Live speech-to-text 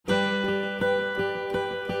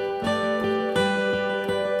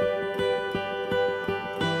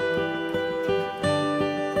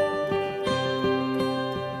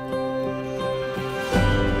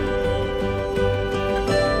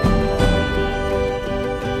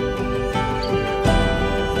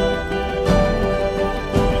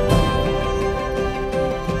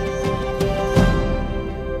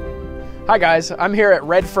Hi guys, I'm here at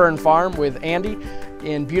Red Fern Farm with Andy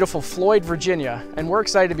in beautiful Floyd, Virginia, and we're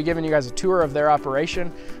excited to be giving you guys a tour of their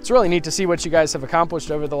operation. It's really neat to see what you guys have accomplished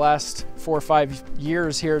over the last 4 or 5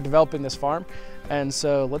 years here developing this farm. And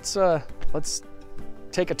so let's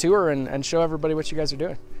take a tour and show everybody what you guys are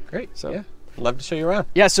doing. Great, so yeah, love to show you around.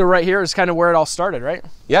 Yeah, so right here is kind of where it all started, right?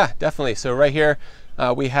 Yeah, definitely. So right here,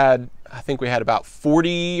 I think we had about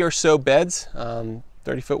 40 or so beds,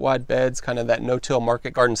 30-foot wide beds, kind of that no-till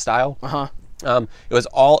market garden style. It was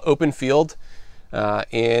all open field,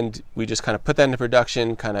 and we just kind of put that into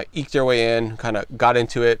production, kind of eked our way in, kind of got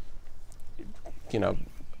into it, you know,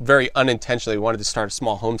 very unintentionally. We wanted to start a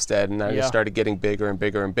small homestead, and I just started getting bigger and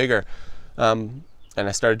bigger and bigger. And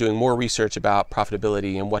I started doing more research about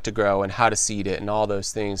profitability and what to grow and how to seed it and all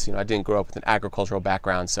those things. You know, I didn't grow up with an agricultural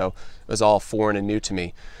background, so it was all foreign and new to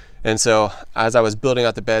me. And so as I was building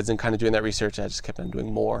out the beds and kind of doing that research, I just kept on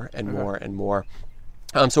doing more and more and more.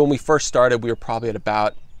 So when we first started, we were probably at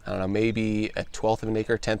about, I don't know, maybe a 1/12 of an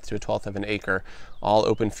acre, 1/10 to a 1/12 of an acre, all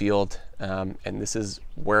open field. And this is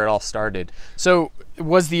where it all started. So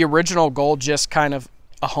was the original goal just kind of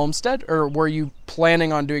a homestead, or were you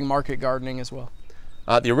planning on doing market gardening as well?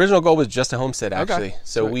 The original goal was just a homestead, actually. Okay.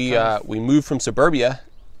 So we moved from suburbia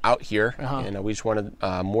out here, and we just wanted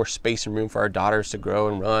more space and room for our daughters to grow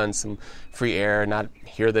and run, some free air, not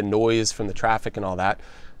hear the noise from the traffic and all that.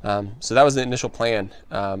 So that was the initial plan.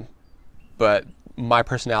 But my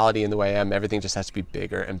personality and the way I am, everything just has to be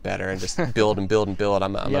bigger and better and just build and build and build.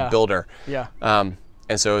 I'm a builder. Yeah.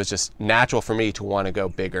 And so it was just natural for me to want to go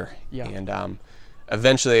bigger. Yeah. And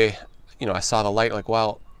eventually, you know, I saw the light, like,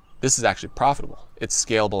 well, this is actually profitable. It's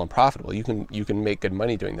scalable and profitable. You can make good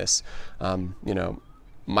money doing this. You know,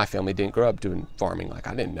 my family didn't grow up doing farming. Like,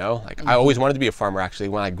 I didn't know. Like, I always wanted to be a farmer. Actually,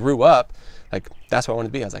 when I grew up, like, that's what I wanted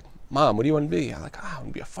to be. I was like, Mom, what do you want to be? I'm like, oh, I want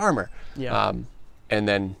to be a farmer. Yeah. And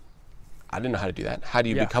then I didn't know how to do that. How do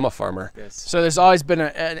you become a farmer? So there's always been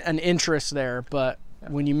an interest there, but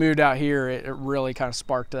when you moved out here, it really kind of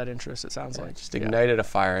sparked that interest, it sounds like. It just ignited a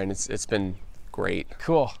fire, and it's been great.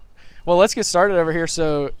 Cool. Well, let's get started over here.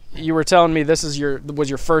 So you were telling me this is was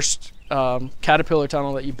your first caterpillar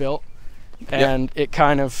tunnel that you built, and it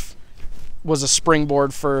kind of was a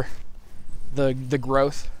springboard for the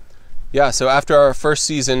growth. Yeah, so after our first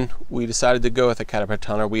season, we decided to go with a caterpillar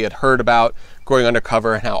tunnel. We had heard about growing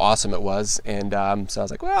undercover and how awesome it was, and so I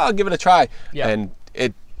was like, well, I'll give it a try. Yeah. And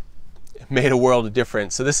it made a world of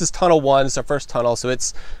difference. So this is tunnel 1. It's our first tunnel, so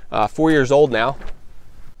it's 4 years old now.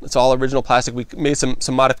 It's all original plastic. We made some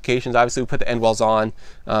modifications. Obviously, we put the end walls on.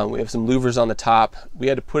 We have some louvers on the top. We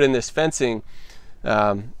had to put in this fencing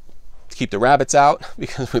to keep the rabbits out,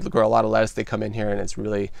 because we grow a lot of lettuce. They come in here and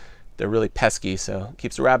they're really pesky, so it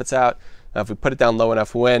keeps the rabbits out. If we put it down low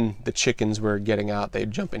enough, when the chickens were getting out, they'd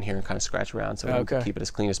jump in here and kind of scratch around, so we can keep it as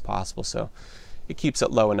clean as possible. So it keeps it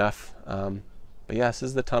low enough. But yeah, this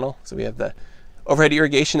is the tunnel. So we have the overhead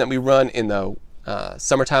irrigation that we run in the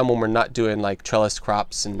summertime when we're not doing like trellis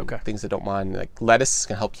crops and things that don't mind. Like lettuce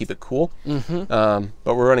can help keep it cool. But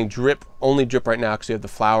we're running only drip right now because we have the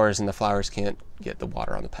flowers, and the flowers can't get the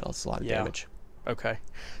water on the petals. It's a lot of damage. Okay.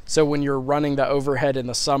 So when you're running the overhead in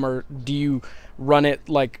the summer, do you run it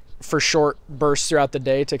like for short bursts throughout the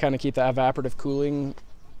day to kind of keep the evaporative cooling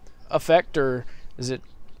effect, or is it?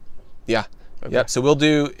 Yeah. Okay. Yep. So we'll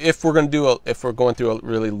do, if we're going through a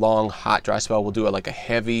really long hot dry spell, we'll do like a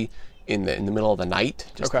heavy in the middle of the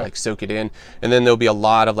night, just to like soak it in, and then there'll be a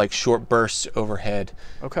lot of like short bursts overhead.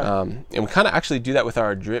 And we kind of actually do that with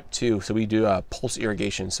our drip too. So we do a pulse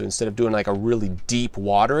irrigation. So instead of doing like a really deep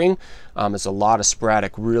watering, it's a lot of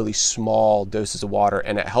sporadic, really small doses of water,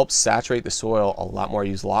 and it helps saturate the soil a lot more.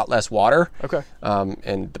 Use a lot less water.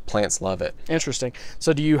 And the plants love it. Interesting.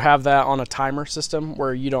 So do you have that on a timer system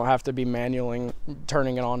where you don't have to be manually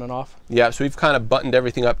turning it on and off? Yeah. So we've kind of buttoned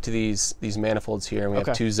everything up to these manifolds here, and we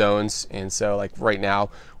have 2 zones. And so like right now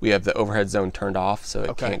we have the overhead zone turned off, so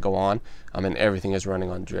it can't go on, and everything is running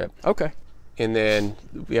on drip. And then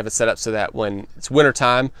we have it set up so that when it's winter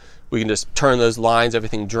time, we can just turn those lines,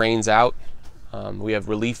 everything drains out. We have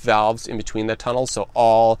relief valves in between the tunnels,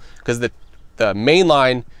 so because the main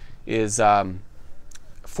line is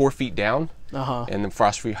 4 feet down, and then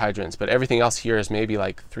frost-free hydrants, but everything else here is maybe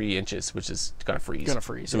like 3 inches, which is gonna freeze.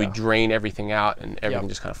 So we drain everything out, and everything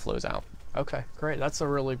just kind of flows out. Okay, great. That's a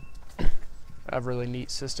really neat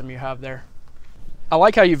system you have there. I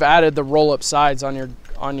like how you've added the roll-up sides on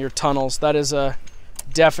your tunnels. That is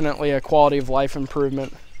definitely a quality of life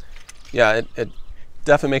improvement. Yeah, it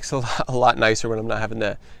definitely makes it a lot nicer when I'm not having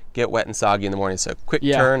to get wet and soggy in the morning. So quick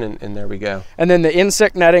turn, and there we go. And then the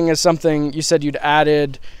insect netting is something you said you'd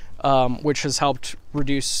added, which has helped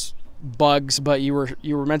reduce bugs, but you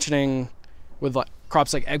were mentioning with like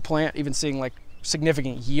crops like eggplant, even seeing like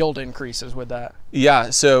significant yield increases with that. Yeah,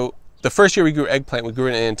 so the first year we grew eggplant, we grew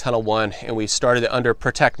it in tunnel 1, and we started it under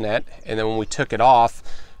protect net, and then when we took it off,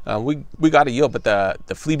 we got a yield, but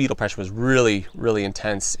the flea beetle pressure was really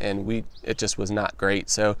intense, and it just was not great.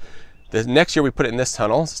 So the next year we put it in this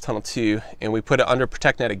tunnel, this is tunnel 2, and we put it under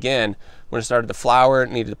protect net again. When it started to flower, it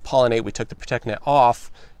needed to pollinate, we took the protect net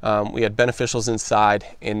off. We had beneficials inside,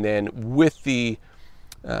 and then with the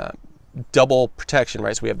double protection,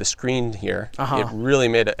 right? So we have the screen here. It really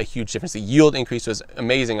made a huge difference. The yield increase was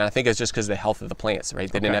amazing. I think it's just because of the health of the plants,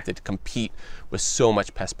 right? They didn't have to compete with so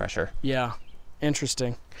much pest pressure. Yeah,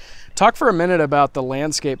 interesting. Talk for a minute about the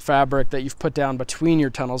landscape fabric that you've put down between your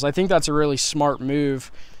tunnels. I think that's a really smart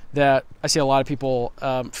move that I see a lot of people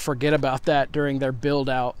forget about that during their build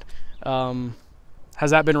out.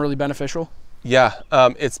 Has that been really beneficial? Yeah,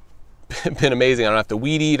 it's been amazing. I don't have to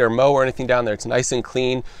weed eat or mow or anything down there. It's nice and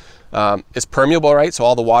clean. It's permeable, right? So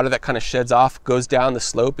all the water that kind of sheds off goes down the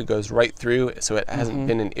slope. It goes right through, so it hasn't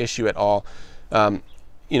been an issue at all.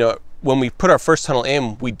 You know, when we put our first tunnel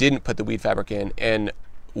in, we didn't put the weed fabric in, and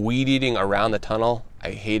weed eating around the tunnel,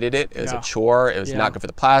 I hated it. It was a chore. It was not good for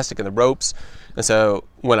the plastic and the ropes. And so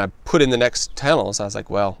when I put in the next tunnels, I was like,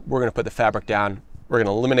 well, we're going to put the fabric down. We're going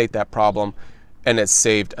to eliminate that problem, and it's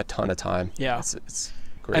saved a ton of time. Yeah. It's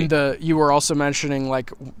great. And you were also mentioning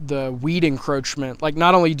like the weed encroachment. Like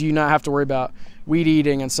not only do you not have to worry about weed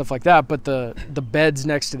eating and stuff like that, but the beds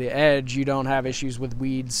next to the edge, you don't have issues with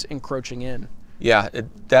weeds encroaching in. Yeah,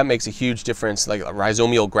 that makes a huge difference. Like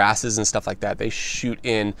rhizomial grasses and stuff like that, they shoot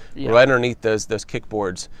in right underneath those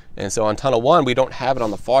kickboards. And so on tunnel 1, we don't have it on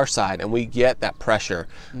the far side, and we get that pressure.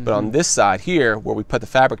 But on this side here, where we put the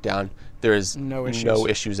fabric down, there is no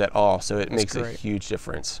issues at all. So it makes a huge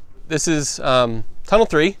difference. This is tunnel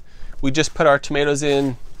 3. We just put our tomatoes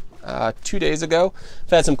in 2 days ago. We've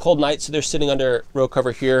had some cold nights, so they're sitting under row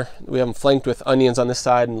cover here. We have them flanked with onions on this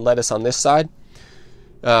side and lettuce on this side.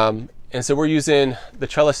 And so we're using the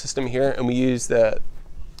trellis system here, and we use the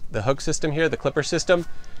hook system here, the clipper system.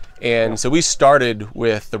 And so we started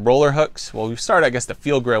with the roller hooks. Well, we started, I guess, the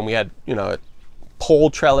field grow, and we had, you know, a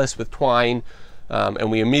pole trellis with twine.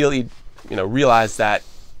 And we immediately, you know, realized that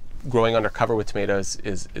growing under cover with tomatoes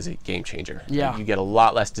is a game changer. Yeah. You get a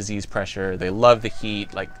lot less disease pressure. They love the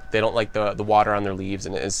heat. Like, they don't like the water on their leaves,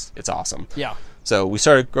 and it's awesome. Yeah. So we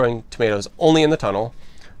started growing tomatoes only in the tunnel.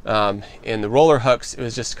 And the roller hooks, it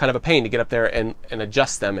was just kind of a pain to get up there and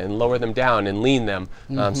adjust them and lower them down and lean them,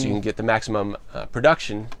 so you can get the maximum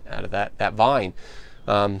production out of that vine.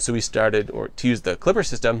 So we started to use the clipper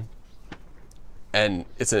system, and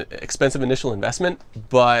it's an expensive initial investment,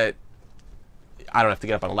 but I don't have to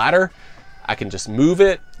get up on a ladder. I can just move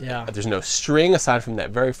it. Yeah. There's no string aside from that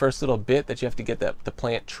very first little bit that you have to get the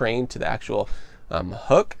plant trained to the actual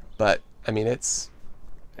hook. But I mean, it's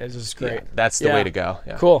just great. Yeah, that's the way to go.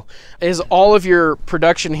 Yeah. Cool. Is all of your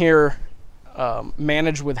production here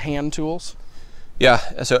managed with hand tools?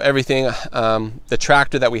 Yeah, so everything, the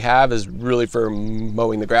tractor that we have is really for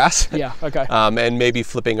mowing the grass. Yeah, okay. And maybe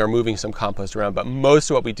flipping or moving some compost around, but most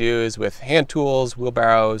of what we do is with hand tools,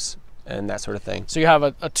 wheelbarrows, and that sort of thing. So you have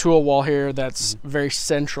a tool wall here that's very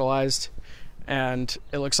centralized, and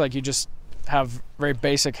it looks like you just have very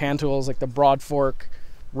basic hand tools like the broad fork,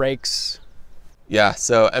 rakes. Yeah,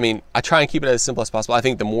 so I mean, I try and keep it as simple as possible. I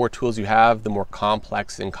think the more tools you have, the more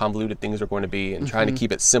complex and convoluted things are going to be, and trying to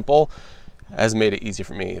keep it simple has made it easy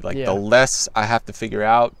for me. Like the less I have to figure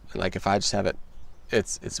out, like if I just have it,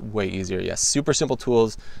 it's way easier. Yes, super simple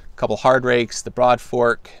tools, a couple hard rakes, the broad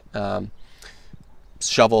fork,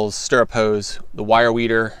 shovels, stirrup hose, the wire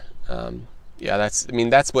weeder. Yeah,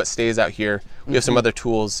 that's what stays out here. We have some other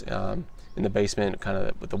tools in the basement, kind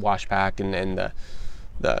of with the wash pack and the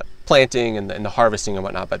planting and the harvesting and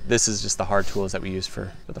whatnot, but this is just the hard tools that we use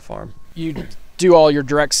for the farm. You do all your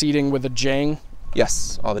direct seeding with a jang?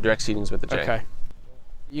 Yes, all the direct seedings with the jang. Okay.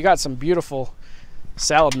 You got some beautiful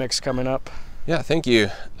salad mix coming up. Yeah, thank you.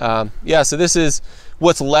 Yeah, so this is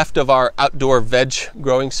what's left of our outdoor veg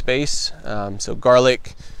growing space. So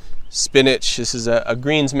garlic, spinach, this is a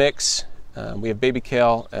greens mix. We have baby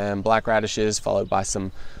kale and black radishes, followed by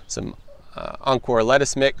some encore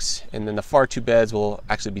lettuce mix, and then the far two beds will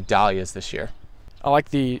actually be dahlias this year. I like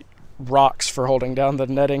the rocks for holding down the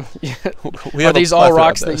netting. Are these all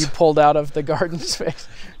rocks that you pulled out of the garden space?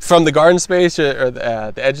 From the garden space or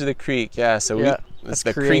the edge of the creek, yeah. So it's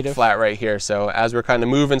the creek flat right here. So as we're kind of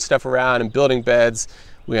moving stuff around and building beds,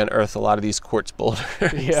 we unearth a lot of these quartz boulders.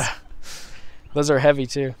 Yeah, those are heavy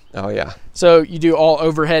too. Oh yeah. So you do all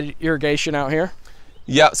overhead irrigation out here?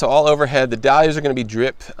 Yeah, so all overhead. The dahlias are going to be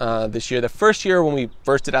drip this year. The first year when we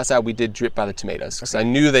first did outside, we did drip by the tomatoes because I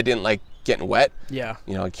knew they didn't like getting wet. Yeah.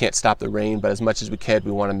 You know, I can't stop the rain, but as much as we can,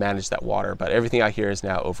 we want to manage that water. But everything out here is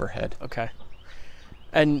now overhead. Okay.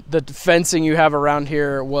 And the fencing you have around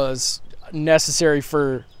here was necessary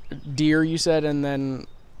for deer, you said, and then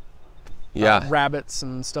rabbits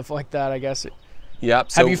and stuff like that, I guess. Yeah.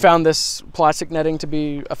 Have you found this plastic netting to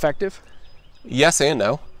be effective? Yes and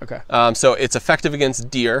no. Okay. So it's effective against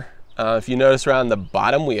deer. If you notice around the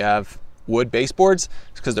bottom, we have wood baseboards.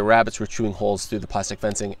 It's because the rabbits were chewing holes through the plastic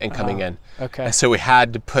fencing and coming in. Okay. And so we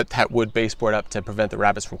had to put that wood baseboard up to prevent the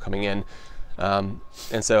rabbits from coming in. And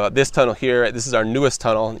so this tunnel here, this is our newest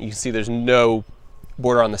tunnel. You can see there's no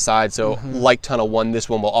border on the side. So like tunnel 1, this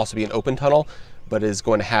one will also be an open tunnel, but is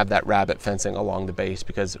going to have that rabbit fencing along the base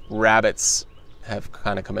because rabbits have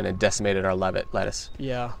kind of come in and decimated our lettuce.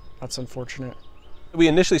 Yeah, that's unfortunate. We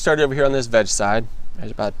initially started over here on this veg side.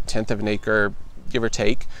 There's about 1/10 of an acre, give or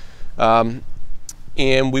take. And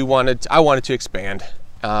I wanted to expand.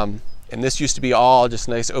 And this used to be all just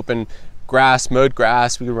nice open grass, mowed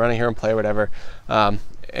grass. We could run in here and play or whatever.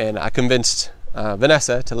 And I convinced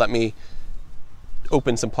Vanessa to let me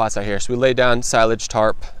open some plots out here. So we laid down silage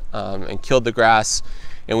tarp and killed the grass.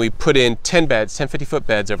 And we put in 10 beds, 10 50-foot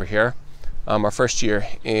beds over here our first year.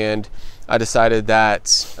 And I decided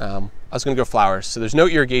that I was gonna grow flowers. So there's no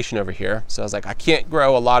irrigation over here. So I was like, I can't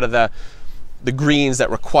grow a lot of the greens that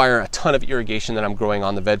require a ton of irrigation that I'm growing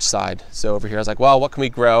on the veg side. So over here I was like, well, what can we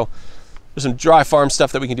grow? There's some dry farm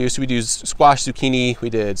stuff that we can do. So we do squash, zucchini, we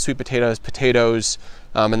did sweet potatoes,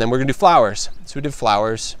 and then we're gonna do flowers. So we did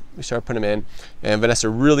flowers, we started putting them in, and Vanessa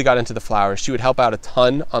really got into the flowers. She would help out a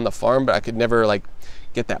ton on the farm, but I could never like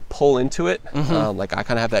get that pull into it. Like I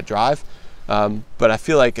kind of have that drive. But I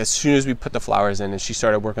feel like as soon as we put the flowers in and she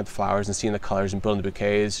started working with the flowers and seeing the colors and building the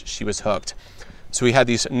bouquets, she was hooked. So we had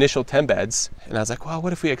these initial 10 beds and I was like, well,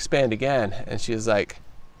 what if we expand again? And she was like,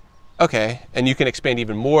 okay. And you can expand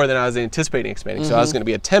even more than I was anticipating expanding. So I was going to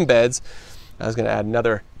be at 10 beds. I was going to add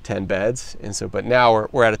another 10 beds. And so, but now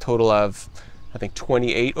we're at a total of, I think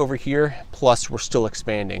 28 over here, plus we're still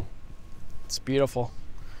expanding. It's beautiful.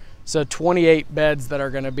 So 28 beds that are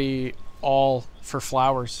going to be all for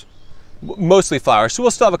flowers. Mostly flowers. So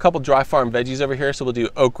we'll still have a couple dry farm veggies over here. So we'll do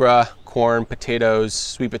okra, corn, potatoes,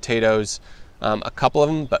 sweet potatoes, a couple of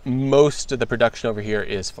them, but most of the production over here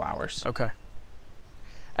is flowers. Okay.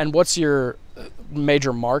 And what's your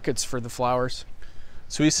major markets for the flowers?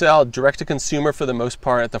 So we sell direct to consumer for the most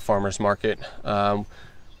part at the farmer's market.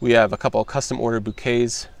 We have a couple of custom ordered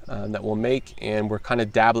bouquets that we'll make, and we're kind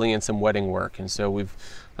of dabbling in some wedding work. And so we've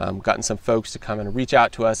gotten some folks to come and reach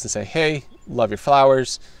out to us and say, hey, love your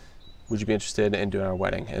flowers. Would you be interested in doing our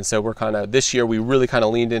wedding? And so we're kind of, this year we really kind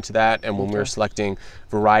of leaned into that. And when we were selecting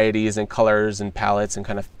varieties and colors and palettes and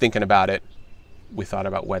kind of thinking about it, we thought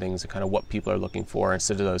about weddings and kind of what people are looking for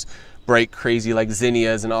instead of those bright, crazy like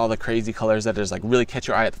zinnias and all the crazy colors that just like really catch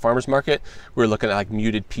your eye at the farmer's market. We're looking at like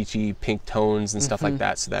muted peachy pink tones and stuff like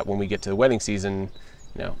that, so that when we get to the wedding season,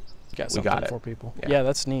 you know, we got it for people. Yeah,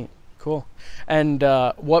 that's neat. Cool. And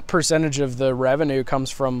what percentage of the revenue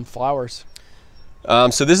comes from flowers?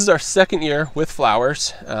 So this is our second year with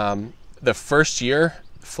flowers. The first year,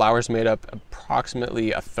 flowers made up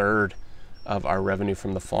approximately 1/3 of our revenue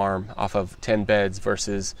from the farm off of 10 beds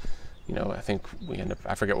versus, you know, I think we end up,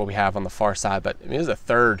 I forget what we have on the far side, but I mean, it was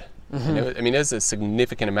 1/3. And it was a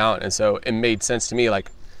significant amount. And so it made sense to me,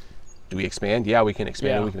 like, do we expand? Yeah, we can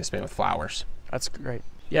expand. Yeah. We can expand with flowers. That's great.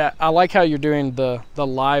 Yeah, I like how you're doing the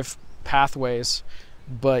live pathways,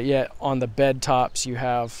 but yet on the bed tops you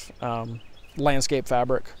have landscape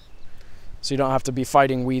fabric, so you don't have to be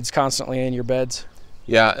fighting weeds constantly in your beds.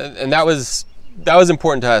 Yeah, and that was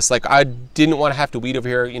important to us. Like, I didn't want to have to weed over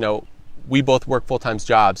here. You know, we both work full-time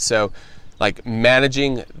jobs, so like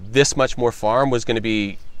managing this much more farm was going to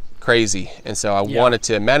be crazy. And so I wanted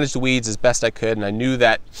to manage the weeds as best I could, and I knew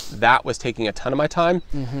that that was taking a ton of my time.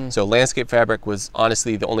 So landscape fabric was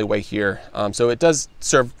honestly the only way here. So it does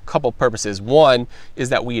serve a couple purposes. One is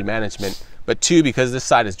that weed management, but two, because this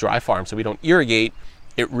side is dry farm, so we don't irrigate,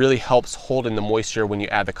 it really helps hold in the moisture when you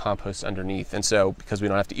add the compost underneath. And so because we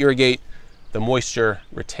don't have to irrigate, the moisture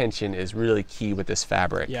retention is really key with this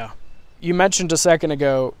fabric. Yeah. You mentioned a second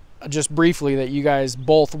ago, just briefly, that you guys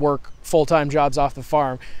both work full-time jobs off the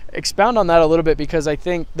farm. Expound on that a little bit, because I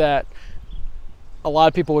think that a lot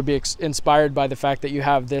of people would be inspired by the fact that you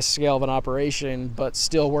have this scale of an operation but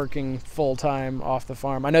still working full-time off the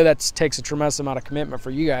farm. I know that takes a tremendous amount of commitment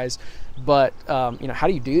for you guys, but you know, how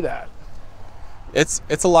do you do that? It's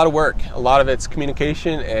a lot of work. A lot of it's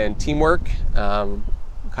communication and teamwork.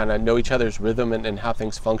 Kind of know each other's rhythm and how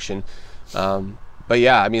things function. But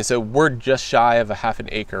yeah, I mean, so we're just shy of a half an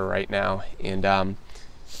acre right now, and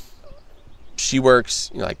she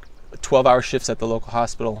works, you know, like 12-hour shifts at the local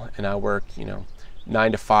hospital, and I work,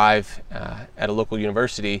 9 to 5 at a local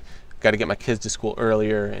university. Got to get my kids to school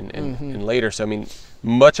earlier and later. So, I mean,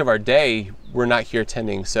 much of our day, we're not here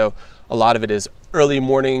attending. So a lot of it is early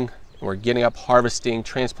morning. We're getting up, harvesting,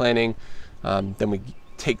 transplanting. Then we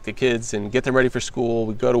take the kids and get them ready for school.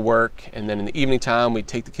 We go to work. And then in the evening time, we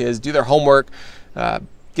take the kids, do their homework,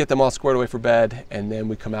 get them all squared away for bed. And then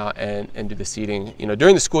we come out and do the seeding.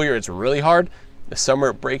 During the school year, it's really hard. The summer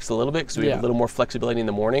it breaks a little bit because we have a little more flexibility in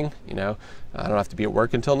the morning. I don't have to be at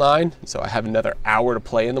work until 9, so I have another hour to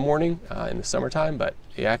play in the morning in the summertime. But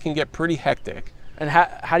yeah, it can get pretty hectic. And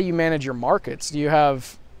how do you manage your markets? Do you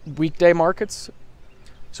have weekday markets?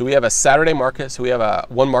 So we have a Saturday market. So we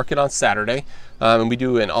have one market on Saturday, and we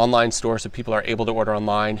do an online store so people are able to order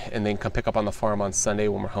online and then come pick up on the farm on Sunday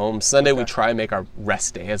when we're home. Sunday we try and make our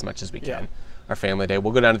rest day as much as we can. Our family day.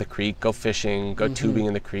 We'll go down to the creek, go fishing, go tubing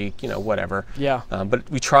in the creek, whatever. Yeah. But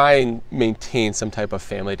we try and maintain some type of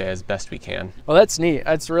family day as best we can. Well, that's neat.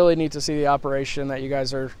 It's really neat to see the operation that you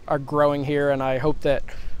guys are growing here, and I hope that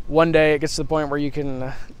one day it gets to the point where you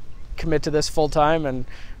can commit to this full time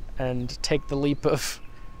and take the leap of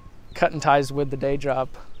cutting ties with the day job.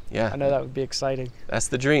 Yeah. I know that would be exciting. That's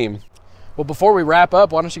the dream. Well, before we wrap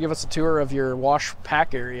up, why don't you give us a tour of your wash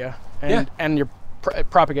pack area and your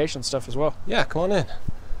propagation stuff as well. Yeah, come on in.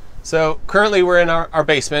 So currently we're in our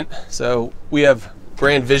basement. So we have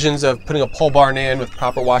grand visions of putting a pole barn in with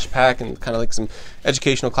proper wash pack and kind of like some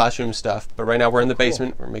educational classroom stuff. But right now we're in the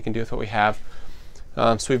basement. We're making do with what we have.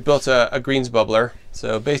 So we've built a greens bubbler.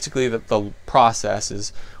 So basically the process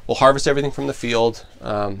is we'll harvest everything from the field,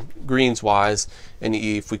 greens wise. And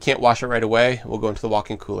if we can't wash it right away, we'll go into the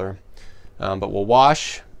walk-in cooler. But we'll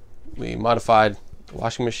wash. We modified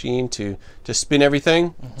washing machine to spin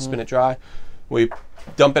everything, spin it dry. We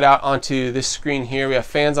dump it out onto this screen here. We have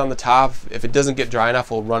fans on the top. If it doesn't get dry enough,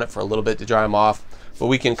 we'll run it for a little bit to dry them off. But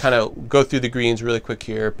we can kind of go through the greens really quick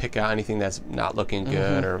here, pick out anything that's not looking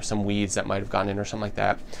good or some weeds that might have gotten in or something like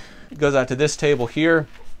that. It goes out to this table here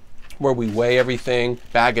where we weigh everything,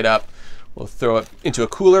 bag it up. We'll throw it into a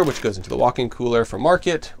cooler, which goes into the walk-in cooler for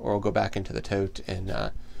market, or we'll go back into the tote and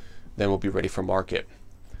then we'll be ready for market.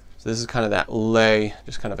 So this is kind of that lay,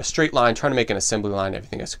 just kind of a straight line, trying to make an assembly line,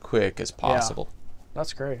 everything as quick as possible. Yeah,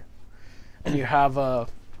 that's great. And you have a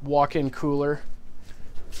walk-in cooler.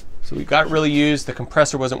 So we got really used, the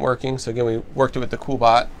compressor wasn't working, so again we worked it with the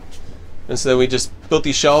CoolBot. And so we just built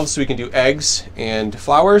these shelves so we can do eggs and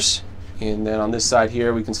flowers. And then on this side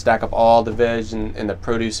here we can stack up all the veg and the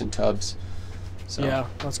produce in tubs. So, yeah,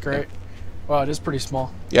 that's great. Yeah. Wow, it is pretty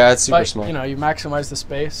small. Yeah, it's super small. You maximize the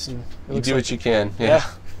space and you do what you can. Yeah.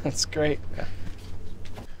 That's great. Yeah.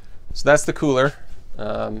 So that's the cooler.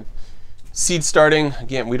 Seed starting,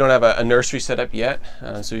 again, we don't have a nursery set up yet,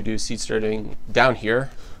 so we do seed starting down here.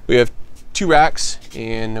 We have 2 racks,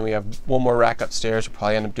 and then we have 1 more rack upstairs. We'll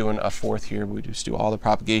probably end up doing a 4th here, but we just do all the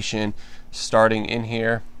propagation starting in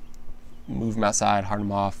here, move them outside, harden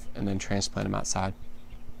them off, and then transplant them outside.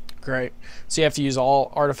 Great. So you have to use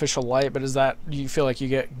all artificial light, but do you feel like you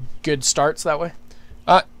get good starts that way?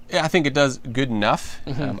 Yeah, I think it does good enough.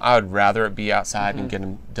 I would rather it be outside and get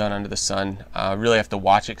them done under the sun. Really have to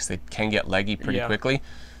watch it because they can get leggy pretty quickly.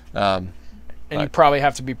 And you probably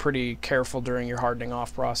have to be pretty careful during your hardening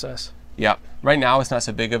off process. Yeah, right now it's not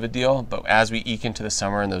so big of a deal, but as we eke into the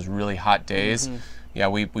summer and those really hot days, yeah,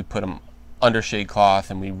 we put them under shade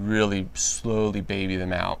cloth and we really slowly baby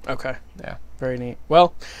them out. Okay. Yeah. Very neat.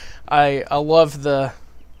 Well, I love the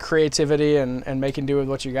creativity and making do with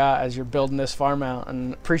what you got as you're building this farm out,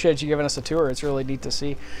 and appreciate you giving us a tour. It's really neat to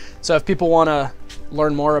see. So if people want to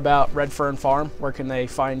learn more about Red Fern Farm, where can they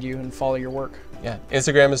find you and follow your work? Yeah,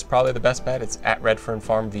 Instagram is probably the best bet. It's at Red Fern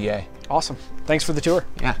Farm VA. Awesome. Thanks for the tour.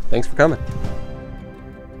 Yeah, thanks for coming.